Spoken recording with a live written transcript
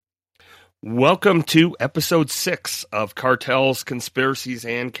Welcome to episode 6 of Cartels, Conspiracies,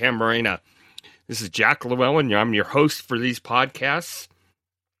 and Camarena. This is Jack Llewellyn. I'm your host for these podcasts.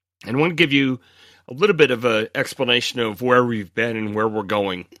 And I want to give you a little bit of an explanation of where we've been and where we're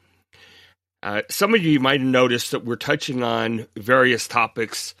going. Some of you might have noticed that we're touching on various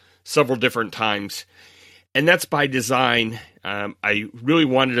topics several different times. And that's by design. I really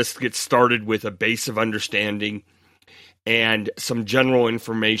wanted us to get started with a base of understanding and some general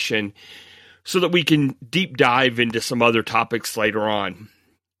information so that we can deep dive into some other topics later on.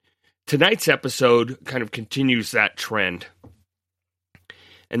 Tonight's episode kind of continues that trend.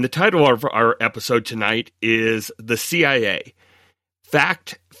 And the title of our episode tonight is The CIA,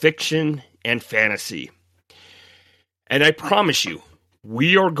 Fact, Fiction, and Fantasy. And I promise you,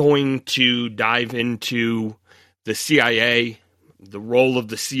 we are going to dive into the CIA, the role of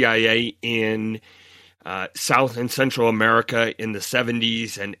the CIA in South and Central America in the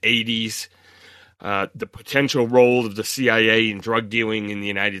 70s and 80s, the potential role of the CIA in drug dealing in the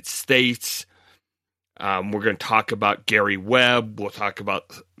United States. We're going to talk about Gary Webb. We'll talk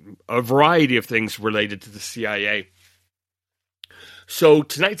about a variety of things related to the CIA. So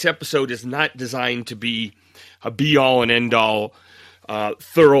tonight's episode is not designed to be a be-all and end-all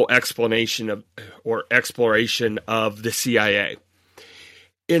thorough explanation of or exploration of the CIA.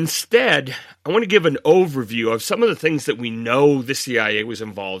 Instead, I want to give an overview of some of the things that we know the CIA was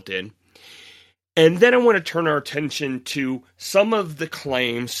involved in. And then I want to turn our attention to some of the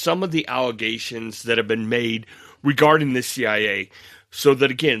claims, some of the allegations that have been made regarding the CIA, so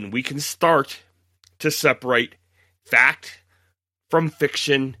that, again, we can start to separate fact from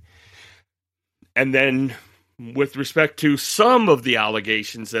fiction. And then, with respect to some of the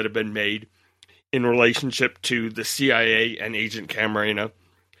allegations that have been made in relationship to the CIA and Agent Camarena,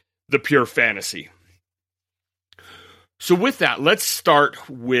 the pure fantasy. So with that, let's start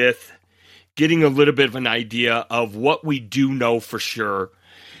with getting a little bit of an idea of what we do know for sure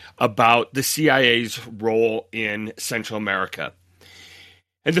about the CIA's role in Central America.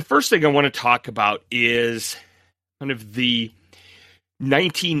 And the first thing I want to talk about is kind of the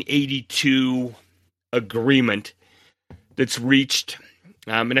 1982 agreement that's reached,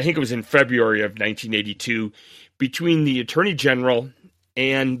 and I think it was in February of 1982, between the Attorney General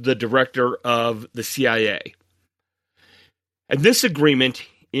and the Director of the CIA. And this agreement,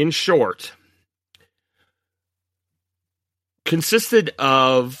 in short, consisted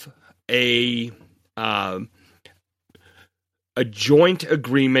of a joint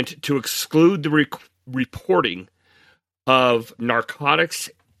agreement to exclude the reporting of narcotics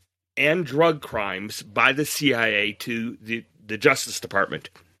and drug crimes by the CIA to the Justice Department.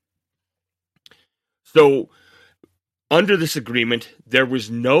 So, under this agreement, there was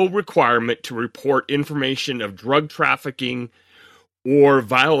no requirement to report information of drug trafficking or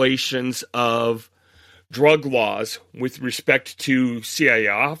violations of drug laws with respect to CIA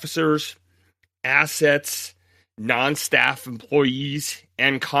officers, assets, non-staff employees,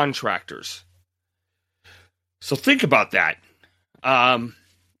 and contractors. So think about that.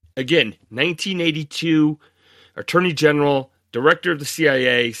 Again, 1982, Attorney General, Director of the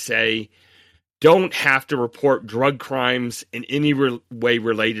CIA say, don't have to report drug crimes in any way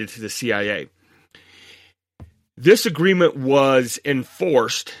related to the CIA. This agreement was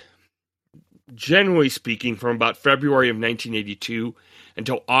enforced, generally speaking, from about February of 1982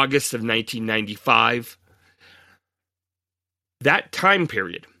 until August of 1995. That time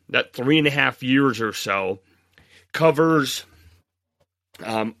period, that 3.5 years or so, covers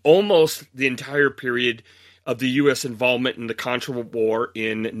almost the entire period of the U.S. involvement in the Contra War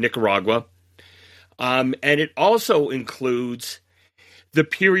in Nicaragua. And it also includes the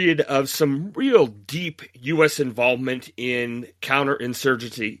period of some real deep U.S. involvement in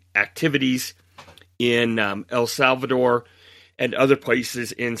counterinsurgency activities in El Salvador and other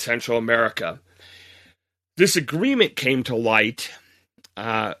places in Central America. This agreement came to light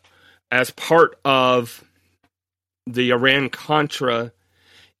as part of the Iran-Contra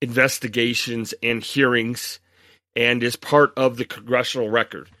investigations and hearings and is part of the congressional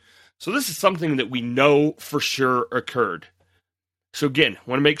record. So this is something that we know for sure occurred. So again, I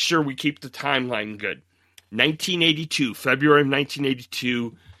want to make sure we keep the timeline good. 1982, February of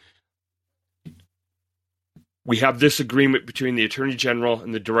 1982, we have this agreement between the Attorney General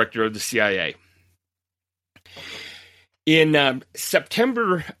and the Director of the CIA. In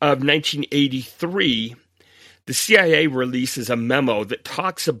September of 1983, the CIA releases a memo that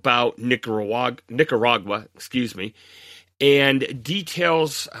talks about Nicaragua, and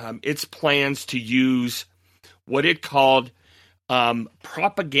details its plans to use what it called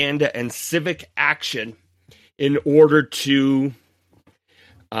propaganda and civic action in order to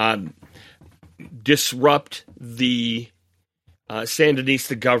disrupt the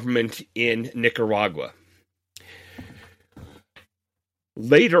Sandinista government in Nicaragua.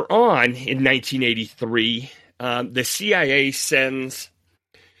 Later on in 1983, the CIA sends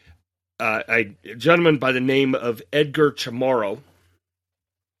a gentleman by the name of Edgar Chamorro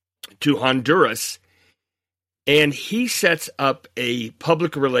to Honduras, and he sets up a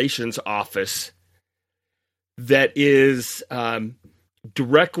public relations office that is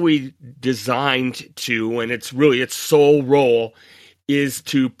directly designed to, and it's really its sole role, is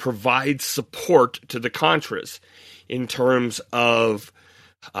to provide support to the Contras in terms of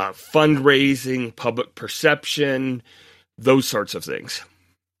fundraising, public perception, those sorts of things.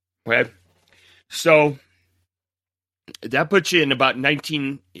 Okay, so that puts you in about mid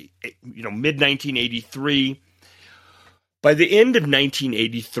 1983. By the end of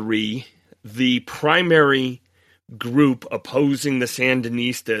 1983, the primary group opposing the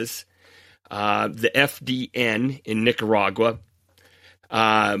Sandinistas, the FDN in Nicaragua,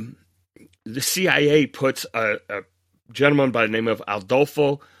 the CIA puts a gentleman by the name of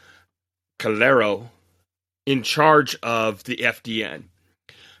Adolfo Calero in charge of the FDN.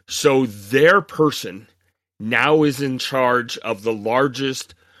 So their person now is in charge of the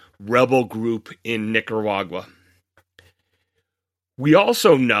largest rebel group in Nicaragua. We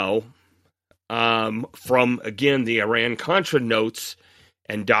also know from, again, the Iran-Contra notes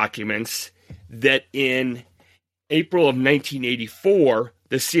and documents that in April of 1984,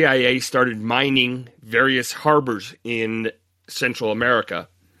 the CIA started mining various harbors in Central America.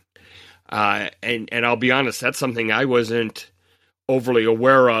 And I'll be honest, that's something I wasn't overly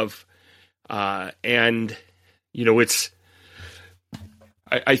aware of. And, it's...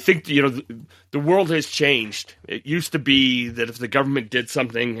 I think, the world has changed. It used to be that if the government did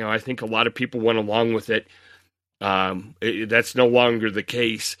something, I think a lot of people went along with it. That's no longer the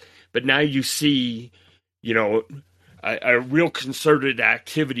case. But now you see, a real concerted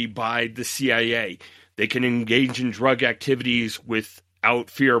activity by the CIA. They can engage in drug activities without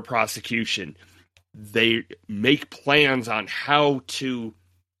fear of prosecution. They make plans on how to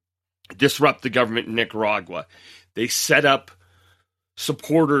disrupt the government in Nicaragua. They set up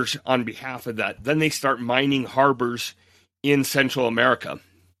supporters on behalf of that. Then they start mining harbors in Central America.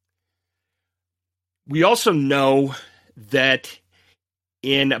 We also know that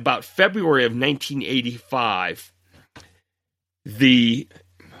in about February of 1985, the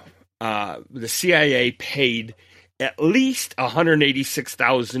CIA paid at least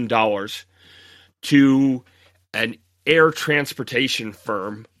 $186,000 to an air transportation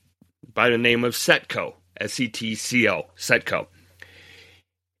firm by the name of Setco, SETCO, Setco.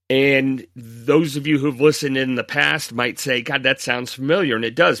 And those of you who've listened in the past might say, God, that sounds familiar. And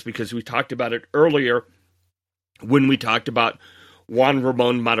it does, because we talked about it earlier when we talked about Juan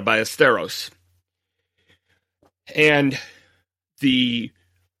Ramon Mata Ballesteros. And the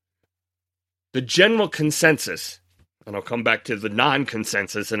general consensus, and I'll come back to the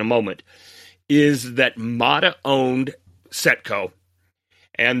non-consensus in a moment, is that Mata owned Setco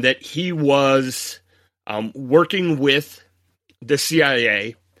and that he was working with the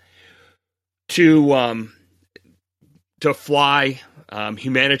CIA to fly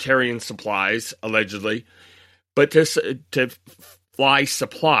humanitarian supplies, allegedly, but to fly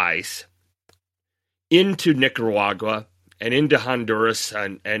supplies into Nicaragua and into Honduras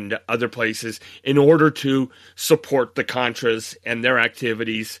and other places in order to support the Contras and their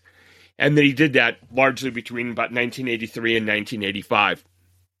activities. And that he did that largely between about 1983 and 1985.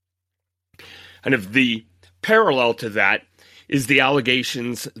 And if the parallel to that is the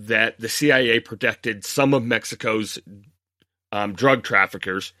allegations that the CIA protected some of Mexico's drug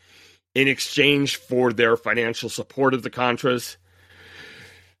traffickers in exchange for their financial support of the Contras.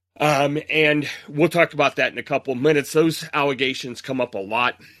 And we'll talk about that in a couple of minutes. Those allegations come up a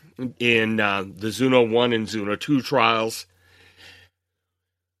lot in the Zuno 1 and Zuno 2 trials.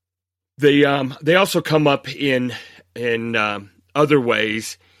 They also come up in other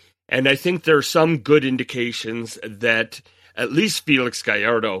ways, and I think there are some good indications that at least Felix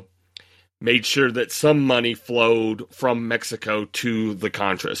Gallardo made sure that some money flowed from Mexico to the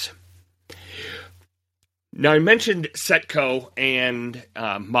Contras. Now, I mentioned Setco and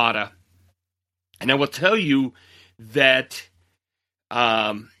Mata, and I will tell you that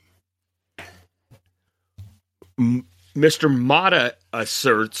Mr. Mata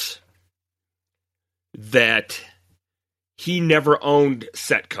asserts that he never owned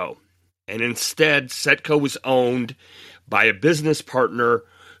Setco, and instead Setco was owned by a business partner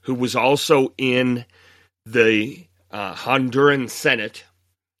who was also in the Honduran Senate,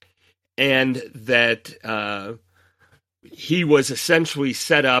 and that he was essentially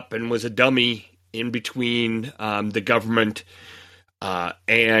set up and was a dummy in between the government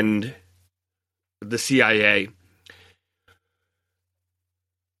and the CIA.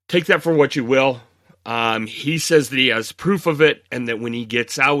 Take that for what you will. He says that he has proof of it, and that when he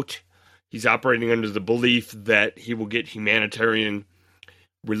gets out, he's operating under the belief that he will get humanitarian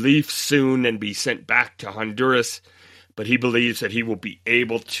relief soon and be sent back to Honduras. But he believes that he will be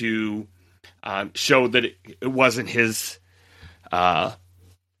able to show that it wasn't his.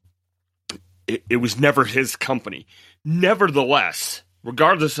 It was never his company. Nevertheless,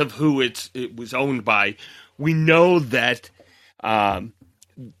 regardless of who it was owned by, we know that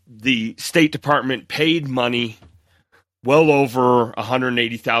the State Department paid money, well over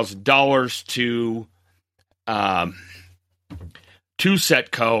 $180,000 to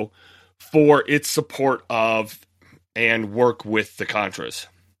Setco for its support of and work with the Contras.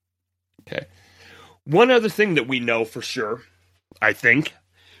 Okay. One other thing that we know for sure, I think,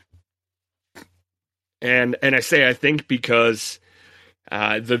 and I say I think because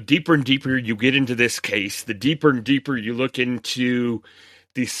the deeper and deeper you get into this case, the deeper and deeper you look into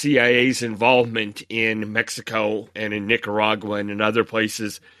the CIA's involvement in Mexico and in Nicaragua and in other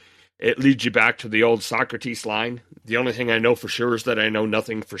places, it leads you back to the old Socrates line. The only thing I know for sure is that I know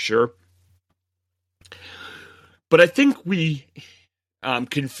nothing for sure. But I think we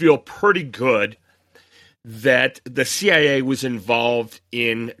can feel pretty good that the CIA was involved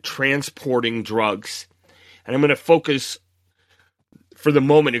in transporting drugs. And I'm going to focus for the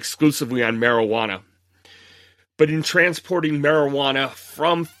moment exclusively on marijuana. But in transporting marijuana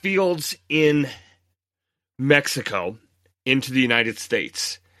from fields in Mexico into the United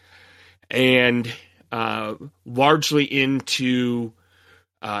States, and largely into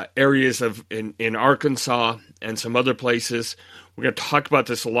areas in Arkansas and some other places. We're going to talk about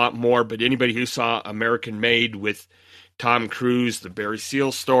this a lot more, but anybody who saw American Made with Tom Cruise, the Barry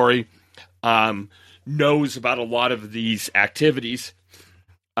Seal story, knows about a lot of these activities.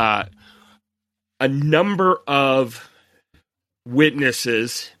 A number of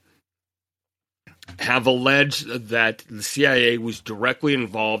witnesses have alleged that the CIA was directly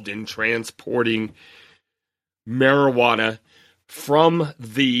involved in transporting marijuana from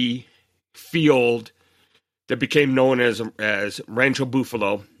the field that became known as Rancho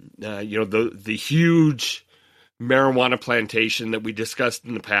Buffalo, the huge marijuana plantation that we discussed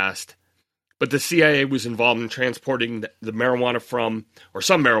in the past. But the CIA was involved in transporting the marijuana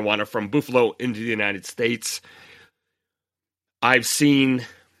some marijuana from Buffalo into the United States. I've seen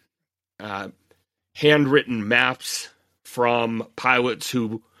handwritten maps from pilots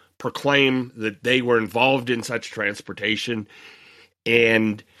who proclaim that they were involved in such transportation.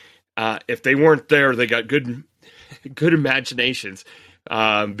 And if they weren't there, they got good imaginations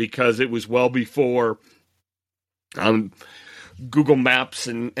because it was well before Google Maps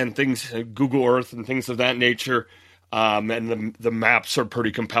and things, Google Earth and things of that nature, and the maps are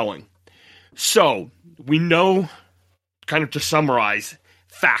pretty compelling. So we know, kind of to summarize,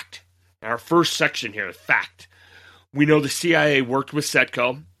 fact. Our first section here, fact. We know the CIA worked with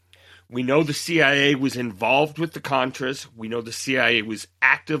Setco. We know the CIA was involved with the Contras. We know the CIA was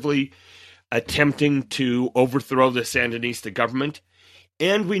actively attempting to overthrow the Sandinista government.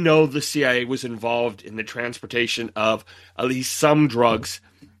 And we know the CIA was involved in the transportation of at least some drugs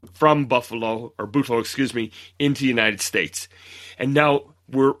from Buffalo, into the United States. And now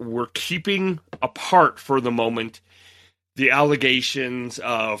we're keeping apart for the moment the allegations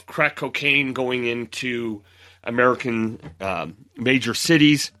of crack cocaine going into American major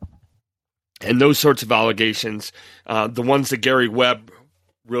cities and those sorts of allegations, the ones that Gary Webb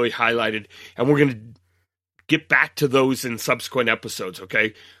really highlighted. And we're going to get back to those in subsequent episodes,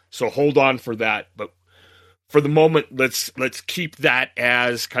 okay? So hold on for that. But for the moment, let's keep that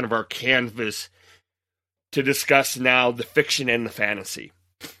as kind of our canvas to discuss now the fiction and the fantasy.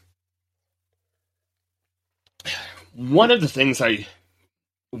 One of the things I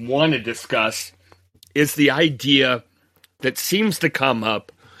want to discuss is the idea that seems to come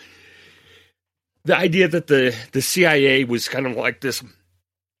up, the idea that the CIA was kind of like this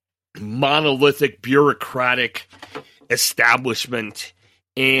monolithic, bureaucratic establishment,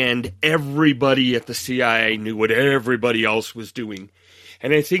 and everybody at the CIA knew what everybody else was doing.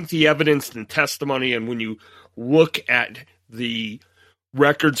 And I think the evidence and testimony, and when you look at the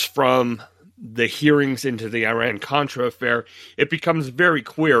records from the hearings into the Iran-Contra affair, it becomes very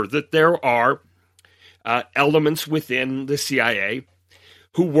clear that there are elements within the CIA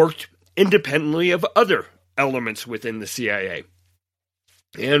who worked independently of other elements within the CIA.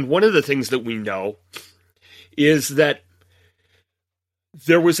 And one of the things that we know is that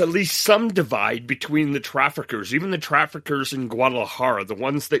there was at least some divide between the traffickers, even the traffickers in Guadalajara, the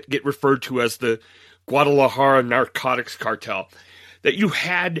ones that get referred to as the Guadalajara narcotics cartel, that you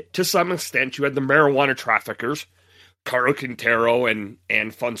had, to some extent, you had the marijuana traffickers, Caro Quintero and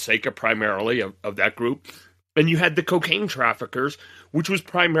Fonseca primarily of that group, and you had the cocaine traffickers, which was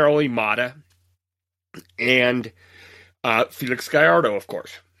primarily Mata and Felix Gallardo, of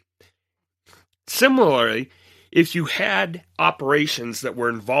course. Similarly, if you had operations that were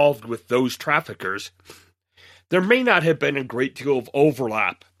involved with those traffickers, there may not have been a great deal of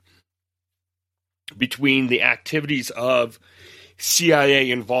overlap between the activities of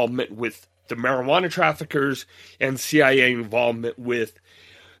CIA involvement with the marijuana traffickers and CIA involvement with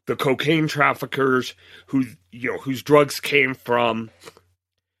the cocaine traffickers whose drugs came from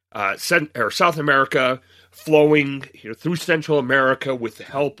South America, flowing through Central America with the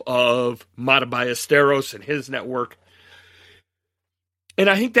help of Mata Ballesteros and his network. And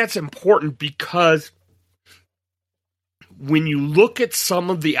I think that's important because when you look at some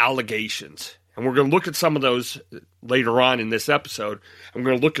of the allegations, and we're going to look at some of those later on in this episode, I'm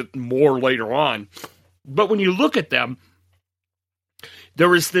going to look at more later on, but when you look at them,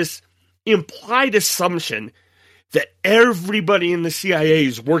 there is this implied assumption that everybody in the CIA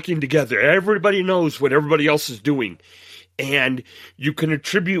is working together. Everybody knows what everybody else is doing. And you can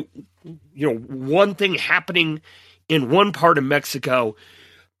attribute, one thing happening in one part of Mexico,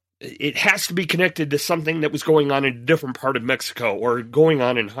 it has to be connected to something that was going on in a different part of Mexico or going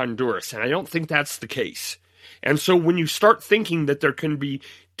on in Honduras. And I don't think that's the case. And so when you start thinking that there can be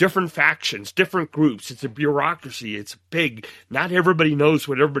different factions, different groups, it's a bureaucracy, it's big, not everybody knows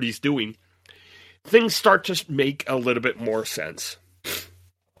what everybody's doing, things start to make a little bit more sense.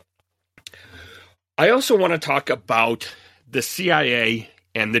 I also want to talk about the CIA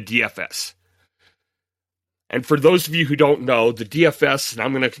and the DFS. And for those of you who don't know, the DFS, and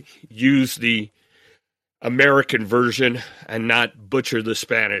I'm going to use the American version and not butcher the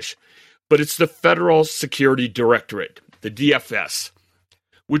Spanish, but it's the Federal Security Directorate, the DFS,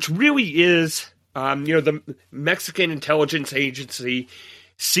 which really is, the Mexican intelligence agency,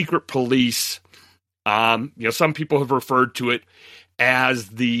 secret police. Some people have referred to it as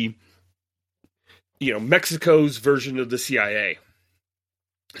the, Mexico's version of the CIA.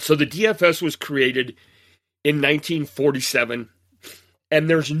 So the DFS was created in 1947, and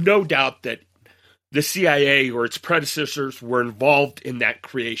there's no doubt that the CIA or its predecessors were involved in that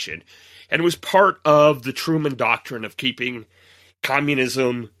creation. And it was part of the Truman Doctrine of keeping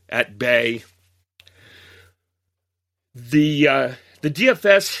communism at bay. The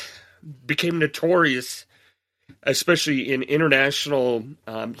DFS became notorious, especially in international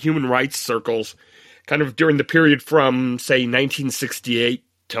human rights circles, kind of during the period from, say, 1968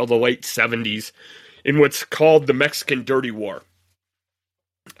 till the late 70s, in what's called the Mexican Dirty War.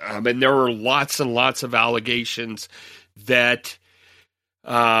 And there were lots and lots of allegations that,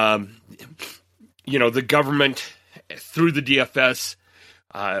 the government, through the DFS,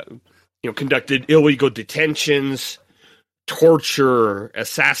 conducted illegal detentions, torture,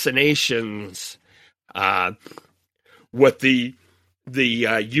 assassinations, what the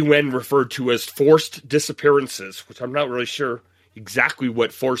UN referred to as forced disappearances, which I'm not really sure exactly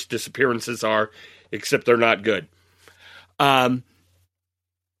what forced disappearances are, except they're not good.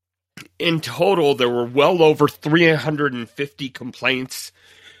 In total, there were well over 350 complaints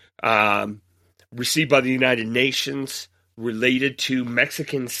received by the United Nations related to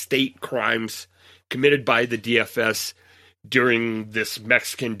Mexican state crimes committed by the DFS during this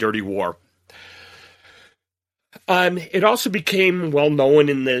Mexican Dirty War. It also became well known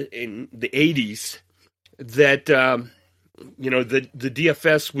in the 80s that the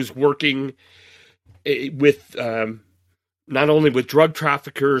DFS was working with not only with drug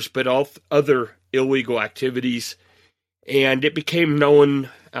traffickers but all other illegal activities, and it became known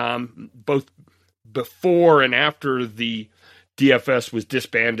both before and after the DFS was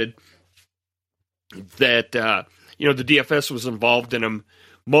disbanded that the DFS was involved in a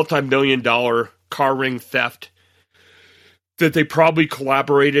multi-million-dollar car ring theft, that they probably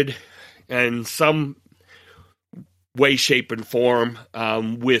collaborated in some way, shape, and form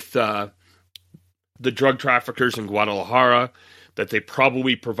with the drug traffickers in Guadalajara, that they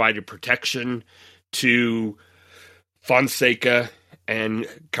probably provided protection to Fonseca and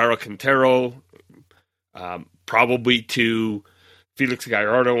Caro Quintero, probably to Felix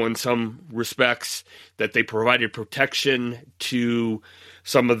Gallardo in some respects, that they provided protection to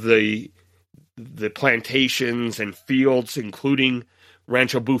some of the plantations and fields, including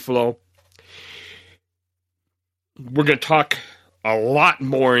Rancho Buffalo. We're going to talk a lot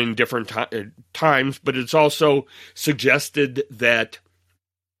more in different times, but it's also suggested that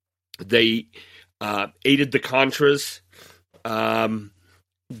They aided the Contras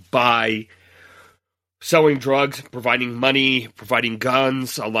by selling drugs, providing money, providing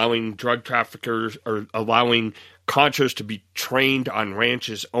guns, allowing drug traffickers or allowing Contras to be trained on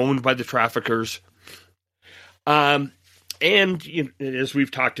ranches owned by the traffickers. And as we've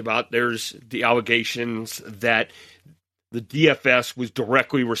talked about, there's the allegations that the DFS was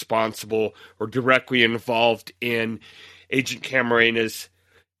directly responsible or directly involved in Agent Camarena's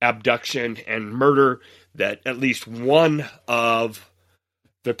abduction and murder, that at least one of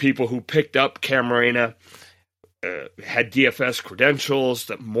the people who picked up Camarena had DFS credentials,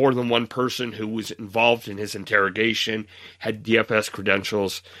 that more than one person who was involved in his interrogation had DFS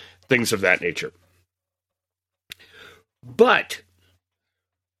credentials, things of that nature. But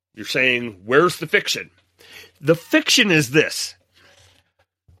you're saying, where's the fiction? The fiction is this.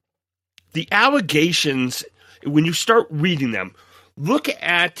 The allegations, when you start reading them, look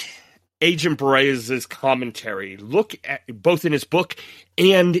at Agent Barea's commentary. Look at both in his book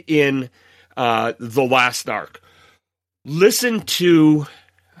and in The Last Narc. Listen to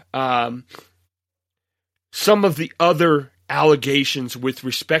some of the other allegations with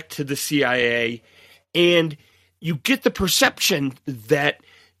respect to the CIA, and you get the perception that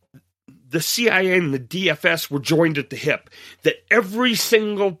the CIA and the DFS were joined at the hip, that every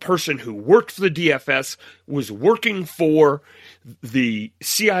single person who worked for the DFS was working for the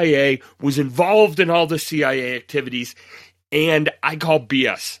CIA, was involved in all the CIA activities, and I call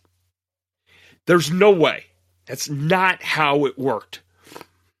BS. There's no way. That's not how it worked.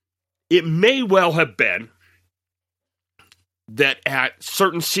 It may well have been that at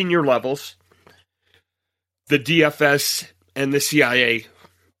certain senior levels, the DFS and the CIA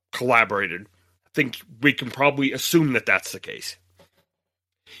collaborated. I think we can probably assume that that's the case.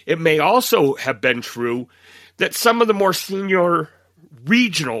 It may also have been true that some of the more senior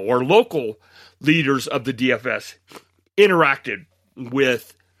regional or local leaders of the DFS interacted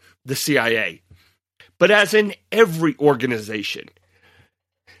with the CIA. But as in every organization,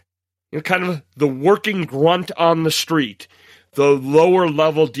 kind of the working grunt on the street, the lower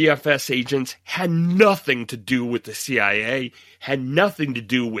level DFS agents had nothing to do with the CIA, had nothing to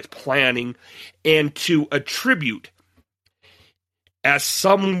do with planning, and to attribute, as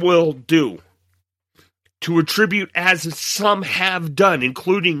some will do, to attribute, as some have done,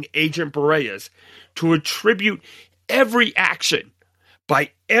 including Agent Barea's, to attribute every action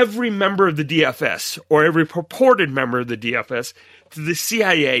by every member of the DFS, or every purported member of the DFS, to the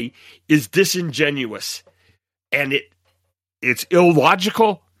CIA is disingenuous, and it's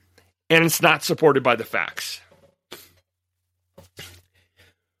illogical, and it's not supported by the facts.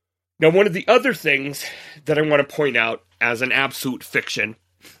 Now, one of the other things that I want to point out as an absolute fiction,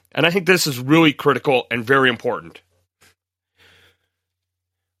 and I think this is really critical and very important.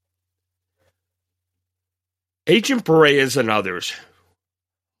 Agent Barea's and others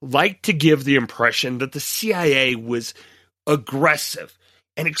like to give the impression that the CIA was aggressive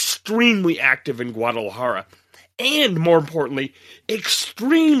and extremely active in Guadalajara, and more importantly,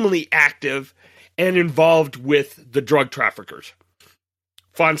 extremely active and involved with the drug traffickers.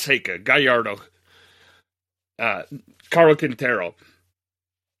 Fonseca, Gallardo, Carlo Quintero,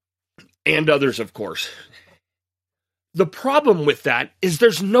 and others, of course. The problem with that is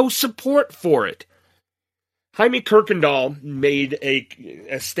there's no support for it. Jaime Kirkendall made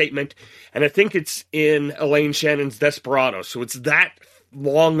a statement, and I think it's in Elaine Shannon's Desperado, so it's that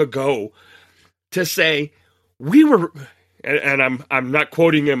long ago, to say, we were, and I'm not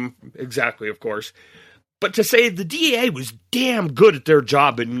quoting him exactly, of course, but to say the DEA was damn good at their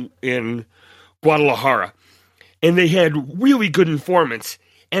job in Guadalajara, and they had really good informants,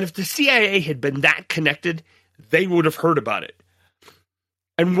 and if the CIA had been that connected, they would have heard about it.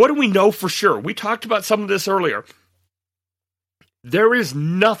 And what do we know for sure? We talked about some of this earlier. There is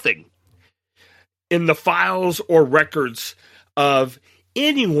nothing in the files or records of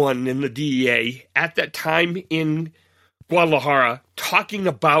anyone in the DEA at that time in Guadalajara talking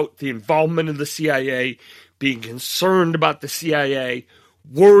about the involvement of the CIA, being concerned about the CIA,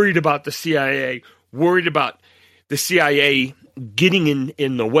 worried about the CIA, worried about the CIA getting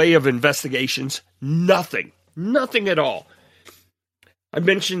in the way of investigations. Nothing at all. I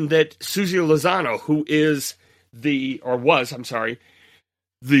mentioned that Susie Lozano, who is the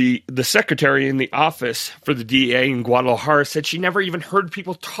secretary in the office for the DEA in Guadalajara, said she never even heard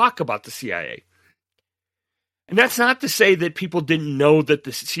people talk about the CIA. And that's not to say that people didn't know that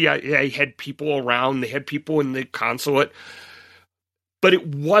the CIA had people around, they had people in the consulate, but it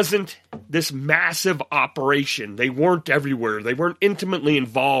wasn't this massive operation. They weren't everywhere. They weren't intimately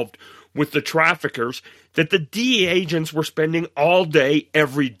involved with the traffickers that the DEA agents were spending all day,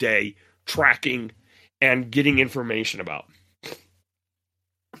 every day, tracking and getting information about.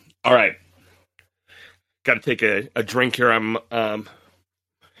 All right. Got to take a drink here. I'm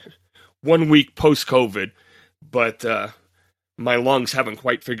 1 week post-COVID, but my lungs haven't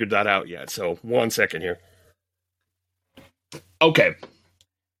quite figured that out yet. So 1 second here. Okay.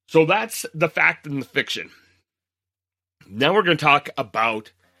 So that's the fact and the fiction. Now we're going to talk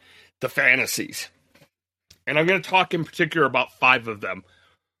about the fantasies. And I'm going to talk in particular about 5 of them.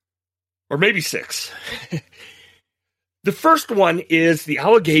 Or maybe 6. The first one is the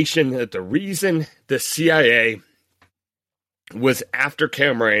allegation that the reason the CIA was after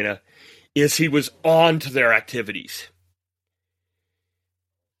Camarena is he was on to their activities.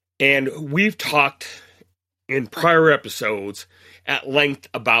 And we've talked in prior episodes at length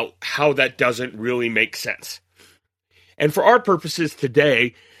about how that doesn't really make sense. And for our purposes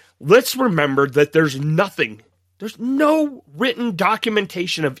today, let's remember that there's no written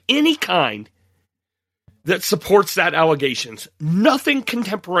documentation of any kind that supports that allegations. Nothing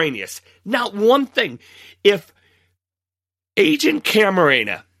contemporaneous. Not one thing. If Agent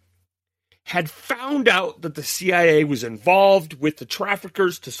Camarena had found out that the CIA was involved with the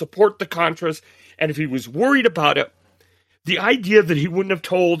traffickers to support the Contras, and if he was worried about it, the idea that he wouldn't have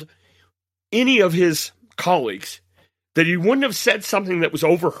told any of his colleagues, that he wouldn't have said something that was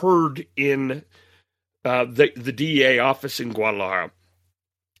overheard in the DEA office in Guadalajara,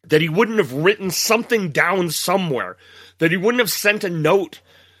 that he wouldn't have written something down somewhere, that he wouldn't have sent a note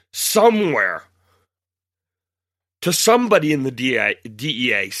somewhere to somebody in the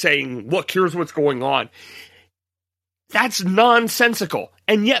DEA saying, look, here's what's going on. That's nonsensical.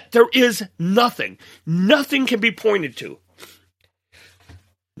 And yet there is nothing. Nothing can be pointed to.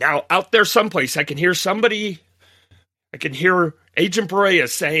 Now, out there someplace, I can hear Agent Camarena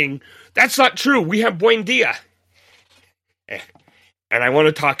saying, that's not true. We have Buendia. And I want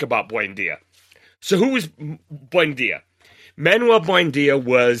to talk about Buendia. So who was Buendia? Manuel Buendia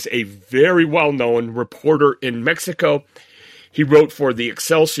was a very well-known reporter in Mexico. He wrote for the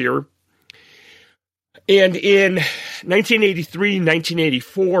Excelsior. And in 1983,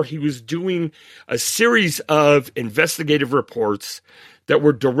 1984, he was doing a series of investigative reports that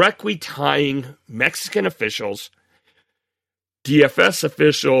were directly tying Mexican officials, DFS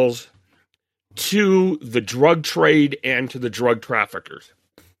officials, to the drug trade and to the drug traffickers.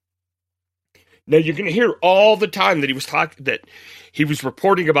 Now you're going to hear all the time that he was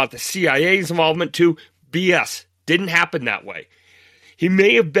reporting about the CIA's involvement too. BS. Didn't happen that way. He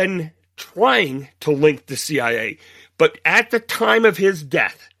may have been trying to link the CIA, but at the time of his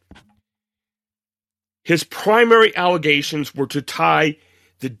death, his primary allegations were to tie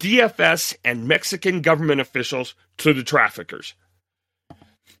the DFS and Mexican government officials to the traffickers.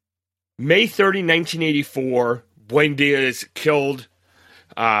 May 30, 1984, Buendia is killed.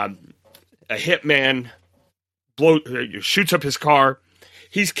 A hitman shoots up his car.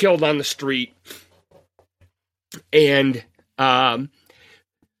 He's killed on the street. And the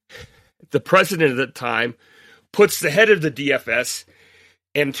president at the time puts the head of the DFS,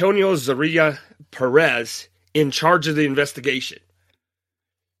 Antonio Zorrilla Perez, in charge of the investigation.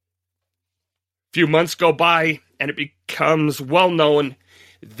 A few months go by, and it becomes well known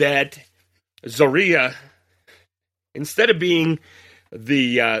that Zorrilla, instead of being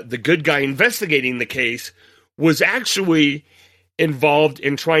the good guy investigating the case, was actually involved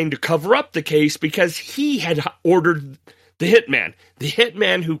in trying to cover up the case because he had ordered the hitman. The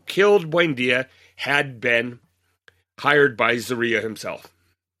hitman who killed Buendia had been hired by Zorrilla himself.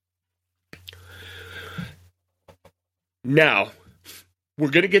 Now, we're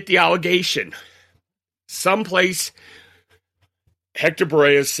going to get the allegation. Someplace Hector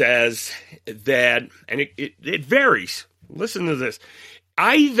Borrea says that, and it varies. Listen to this.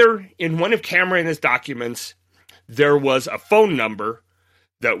 Either in one of Camarena's documents, there was a phone number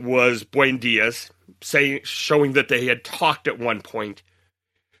that was Buendia's, showing that they had talked at one point,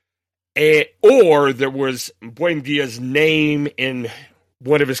 or there was Buendia's name in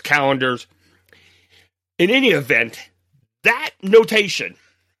one of his calendars. In any event, that notation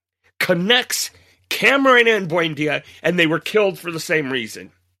connects Camarena and Buendia, and they were killed for the same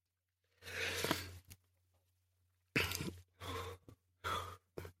reason.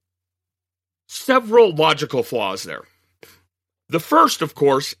 Several logical flaws there. The first, of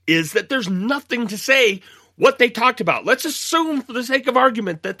course, is that there's nothing to say what they talked about. Let's assume, for the sake of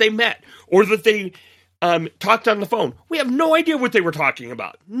argument, that they met or that they talked on the phone. We have no idea what they were talking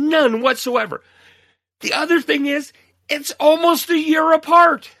about. None whatsoever. The other thing is, it's almost a year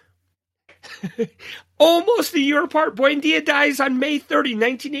apart. Almost a year apart. Buendia dies on May 30,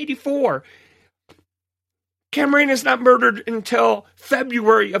 1984. Camarena is not murdered until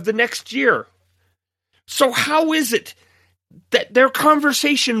February of the next year. So how is it that their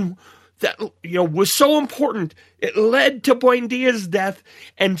conversation that was so important, it led to Buendia's death,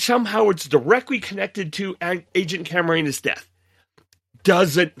 and somehow it's directly connected to Agent Camarena's death?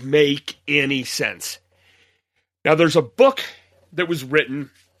 Doesn't make any sense. Now, there's a book that was written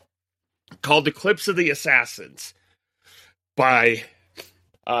called Eclipse of the Assassins by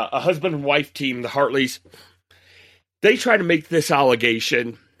a husband and wife team, the Hartleys. They try to make this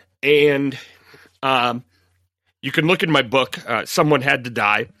allegation, and you can look in my book, Someone Had to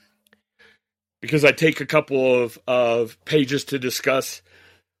Die, because I take a couple of pages to discuss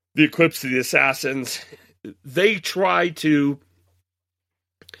the Eclipse of the Assassins. They try to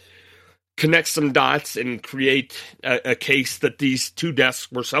connect some dots and create a case that these two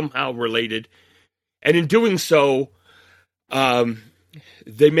deaths were somehow related. And in doing so,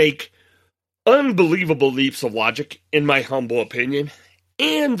 they make unbelievable leaps of logic, in my humble opinion.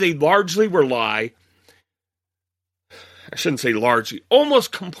 And they largely rely, I shouldn't say largely,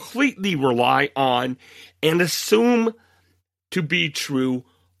 almost completely rely on and assume to be true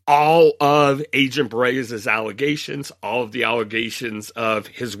all of Agent Bareza's allegations, all of the allegations of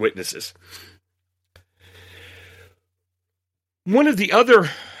his witnesses. One of the other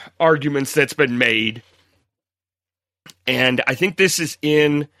arguments that's been made, and I think this is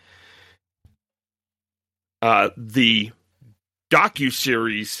in the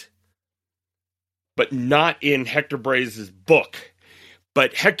docuseries, but not in Hector Bareza's book,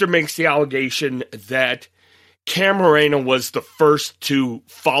 but Hector makes the allegation that Camarena was the first to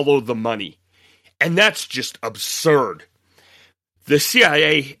follow the money. And that's just absurd. The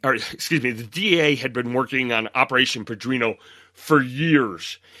the DEA had been working on Operation Padrino for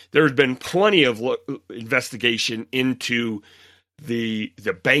years. There had been plenty of investigation into the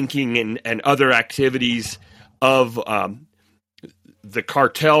banking and other activities of the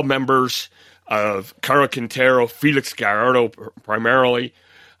cartel members of Caro Quintero, Felix Gallardo primarily.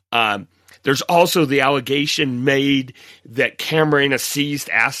 There's also the allegation made that Camarena seized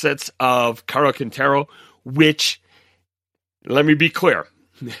assets of Caro Quintero, which, let me be clear,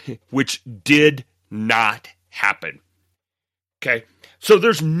 which did not happen. Okay? So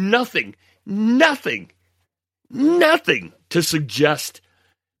there's nothing to suggest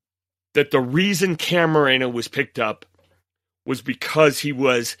that the reason Camarena was picked up was because he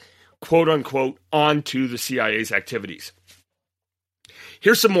was, quote unquote, onto the CIA's activities.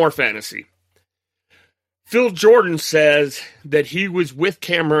 Here's some more fantasy. Phil Jordan says that he was with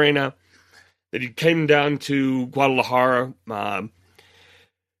Camarena, that he came down to Guadalajara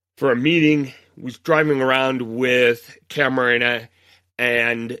for a meeting, was driving around with Camarena,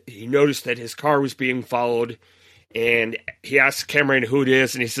 and he noticed that his car was being followed, and he asked Camarena who it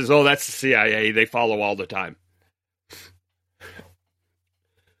is, and he says, oh, that's the CIA, they follow all the time.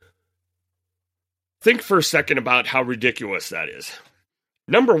 Think for a second about how ridiculous that is.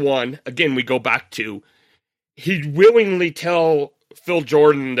 Number one, again, we go back to, he'd willingly tell Phil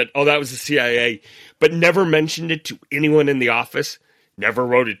Jordan that, oh, that was the CIA, but never mentioned it to anyone in the office, never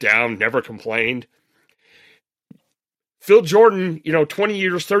wrote it down, never complained. Phil Jordan, 20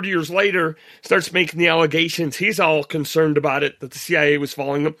 years, 30 years later, starts making the allegations. He's all concerned about it, that the CIA was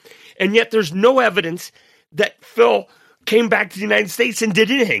following him. And yet there's no evidence that Phil came back to the United States and did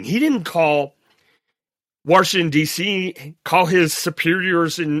anything. He didn't call Washington, D.C., call his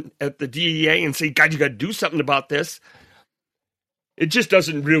superiors at the DEA and say, God, you got to do something about this. It just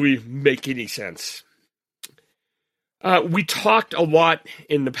doesn't really make any sense. We talked a lot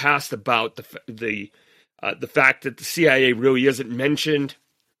in the past about the fact that the CIA really isn't mentioned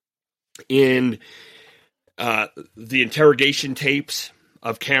in the interrogation tapes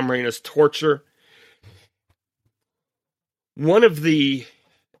of Camarena's torture. One of the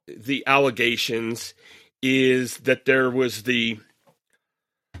allegations is that there was a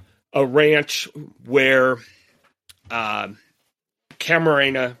ranch where where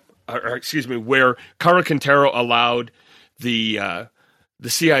Caro Quintero allowed the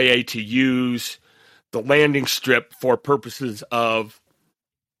CIA to use the landing strip for purposes of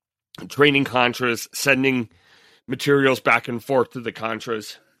training Contras, sending materials back and forth to the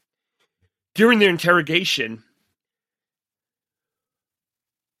Contras. During their interrogation,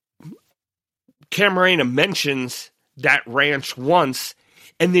 Camarena mentions that ranch once,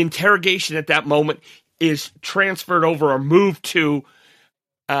 and the interrogation at that moment is transferred over or moved to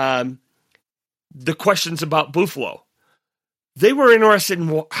the questions about Buffalo. They were interested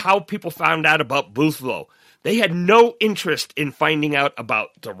in how people found out about Buffalo. They had no interest in finding out about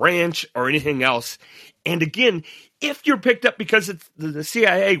the ranch or anything else. And again, if you're picked up because the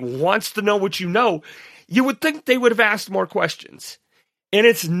CIA wants to know what you know, you would think they would have asked more questions. And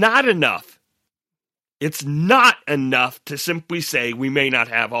it's not enough. It's not enough to simply say we may not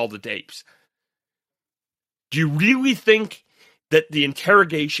have all the tapes. Do you really think that the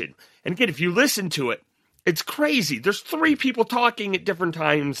interrogation, and again, if you listen to it, it's crazy. There's 3 people talking at different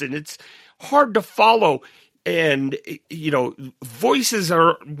times, and it's hard to follow. And, voices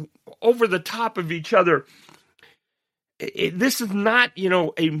are over the top of each other. This is not,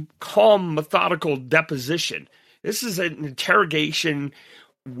 a calm, methodical deposition. This is an interrogation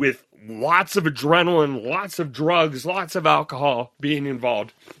with lots of adrenaline, lots of drugs, lots of alcohol being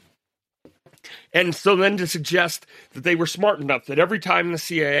involved. And so then to suggest that they were smart enough that every time the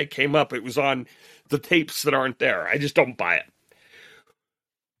CIA came up, it was on the tapes that aren't there. I just don't buy it.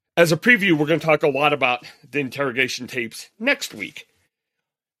 As a preview, we're going to talk a lot about the interrogation tapes next week.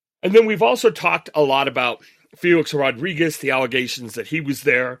 And then we've also talked a lot about Felix Rodriguez, the allegations that he was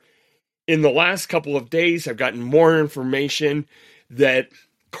there. In the last couple of days, I've gotten more information that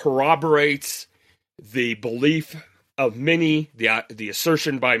corroborates the belief of many, the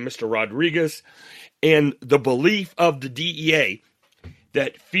assertion by Mr. Rodriguez, and the belief of the DEA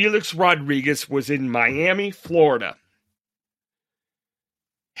that Felix Rodriguez was in Miami, Florida,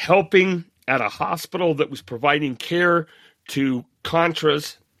 helping at a hospital that was providing care to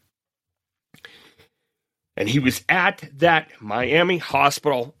Contras. And he was at that Miami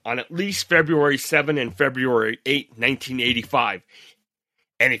hospital on at least February 7 and February 8, 1985.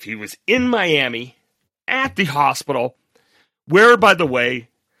 And if he was in Miami at the hospital, where, by the way,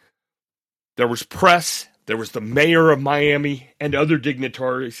 there was press, there was the mayor of Miami and other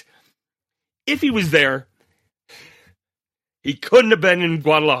dignitaries, if he was there, he couldn't have been in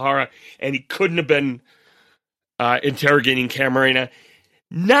Guadalajara, and he couldn't have been interrogating Camarena,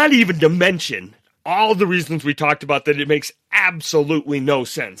 not even to mention all the reasons we talked about that it makes absolutely no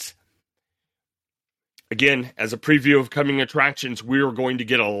sense. Again, as a preview of coming attractions, we are going to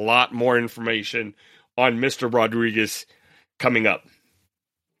get a lot more information on Mr. Rodriguez coming up.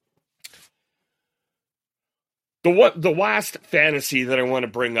 The last fantasy that I want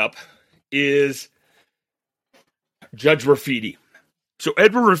to bring up is Judge Rafiti. So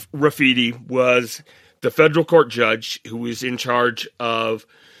Edward Rafiti was the federal court judge who was in charge of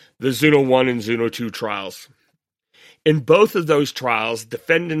the Zuno 1 and Zuno 2 trials. In both of those trials,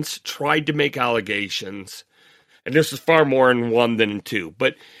 defendants tried to make allegations, and this is far more in 1 than in 2,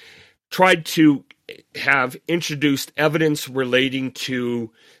 but tried to have introduced evidence relating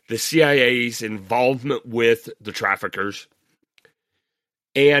to the CIA's involvement with the traffickers,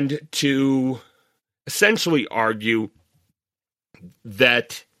 and to essentially argue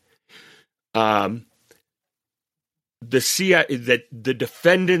that the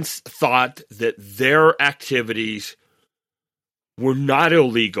defendants thought that their activities were not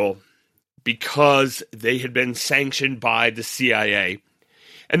illegal because they had been sanctioned by the CIA.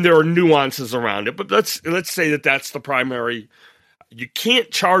 And there are nuances around it, but let's say that that's the primary. You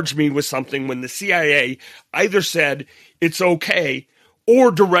can't charge me with something when the CIA either said it's okay or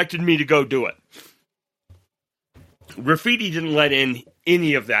directed me to go do it. Rafiti didn't let in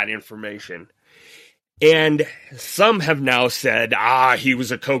any of that information. And some have now said, he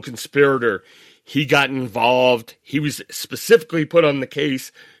was a co-conspirator. He got involved. He was specifically put on the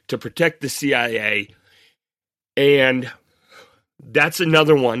case to protect the CIA. And that's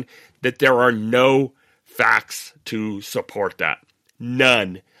another one that there are no facts to support that.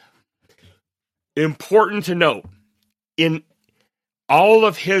 None. Important to note, in all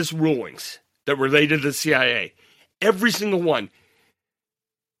of his rulings that related to the CIA, every single one,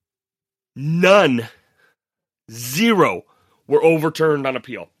 none, 0 were overturned on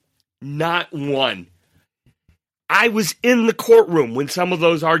appeal. Not one. I was in the courtroom when some of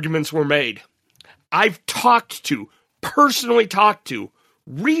those arguments were made. I've personally talked to,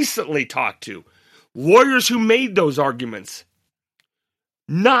 recently talked to, lawyers who made those arguments.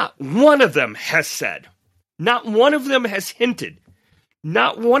 Not one of them has said, not one of them has hinted,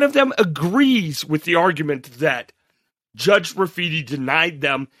 not one of them agrees with the argument that Judge Rafiti denied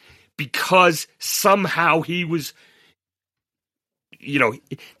them because somehow he was,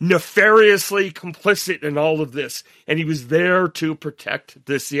 nefariously complicit in all of this, and he was there to protect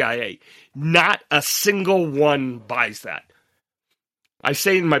the CIA. Not a single one buys that. I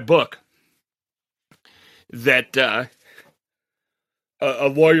say in my book that a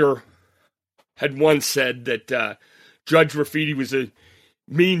lawyer had once said that Judge Rafiti was a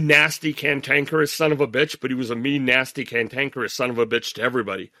mean, nasty, cantankerous son of a bitch, but he was a mean, nasty, cantankerous son of a bitch to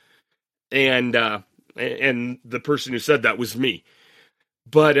everybody. And and the person who said that was me.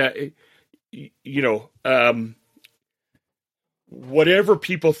 But, whatever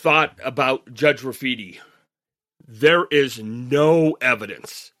people thought about Judge Rafiti, there is no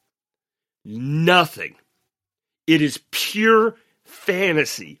evidence. Nothing. It is pure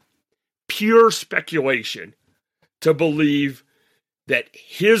fantasy, pure speculation to believe that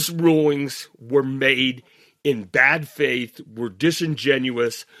his rulings were made in bad faith, were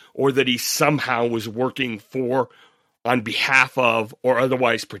disingenuous, or that he somehow was working for, on behalf of, or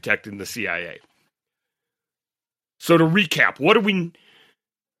otherwise protecting the CIA. So to recap, what do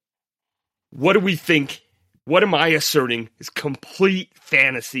we think, what am I asserting is complete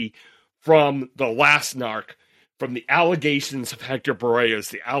fantasy from the last narc, from the allegations of Hector Boreas,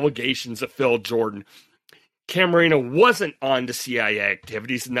 the allegations of Phil Jordan. Camarena wasn't on to CIA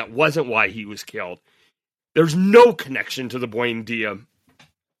activities, and that wasn't why he was killed. There's no connection to the Buendia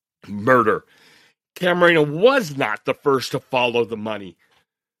murder. Camarena was not the first to follow the money.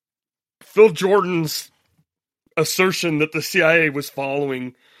 Phil Jordan's assertion that the CIA was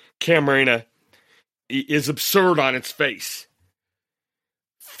following Camarena is absurd on its face.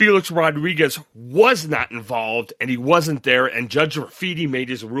 Felix Rodriguez was not involved, and he wasn't there, and Judge Rafiti made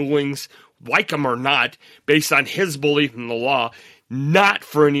his rulings, like him or not, based on his belief in the law, not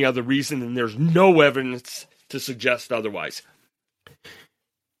for any other reason, and there's no evidence to suggest otherwise.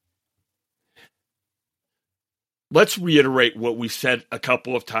 Let's reiterate what we said a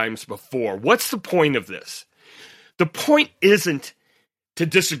couple of times before. What's the point of this? The point isn't to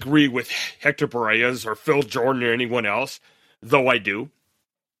disagree with Hector Boreas or Phil Jordan or anyone else, though I do.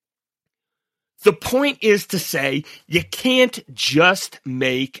 The point is to say you can't just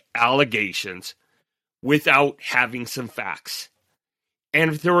make allegations without having some facts. And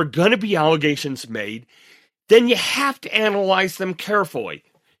if there are going to be allegations made, then you have to analyze them carefully.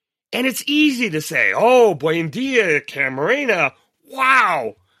 And it's easy to say, oh, Buendia, Camarena,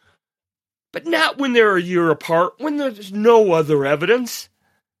 wow. But not when they're a year apart, when there's no other evidence.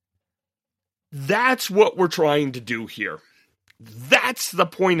 That's what we're trying to do here. That's the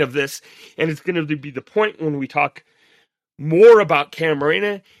point of this, and it's going to be the point when we talk more about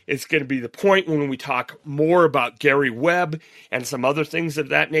Camarena. It's going to be the point when we talk more about Gary Webb and some other things of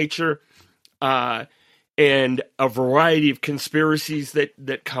that nature, and a variety of conspiracies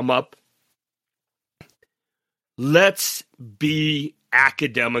that come up. Let's be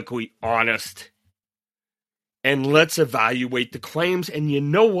academically honest, and let's evaluate the claims. And you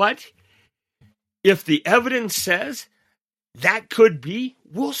know what? If the evidence says that could be,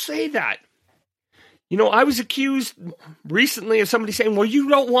 we'll say that. You know, I was accused recently of somebody saying, well, you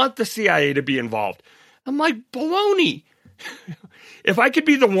don't want the CIA to be involved. I'm like, baloney. If I could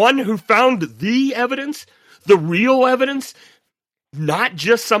be the one who found the evidence, the real evidence, not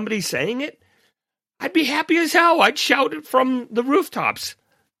just somebody saying it, I'd be happy as hell. I'd shout it from the rooftops.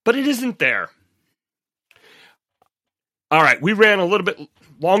 But it isn't there. All right, we ran a little bit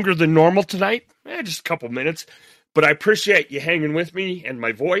longer than normal tonight. Just a couple minutes. But I appreciate you hanging with me and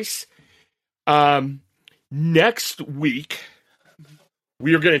my voice. Next week,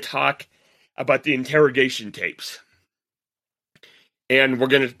 we are going to talk about the interrogation tapes. And we're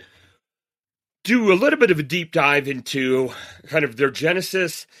going to do a little bit of a deep dive into kind of their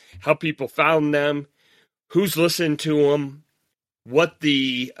genesis, how people found them, who's listened to them, what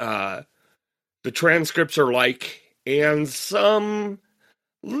the transcripts are like, and some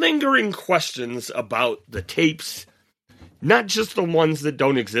lingering questions about the tapes, not just the ones that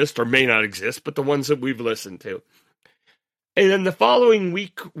don't exist or may not exist, but the ones that we've listened to. And then the following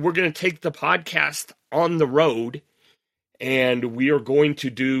week, we're going to take the podcast on the road, and we are going to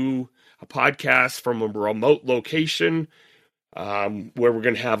do a podcast from a remote location where we're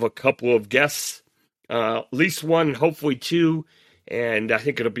going to have a couple of guests, at least one, hopefully two, and I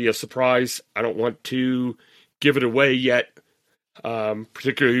think it'll be a surprise. I don't want to give it away yet,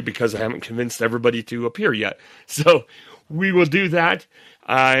 particularly because I haven't convinced everybody to appear yet. So we will do that,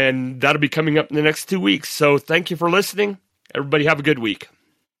 and that'll be coming up in the next 2 weeks. So thank you for listening. Everybody have a good week.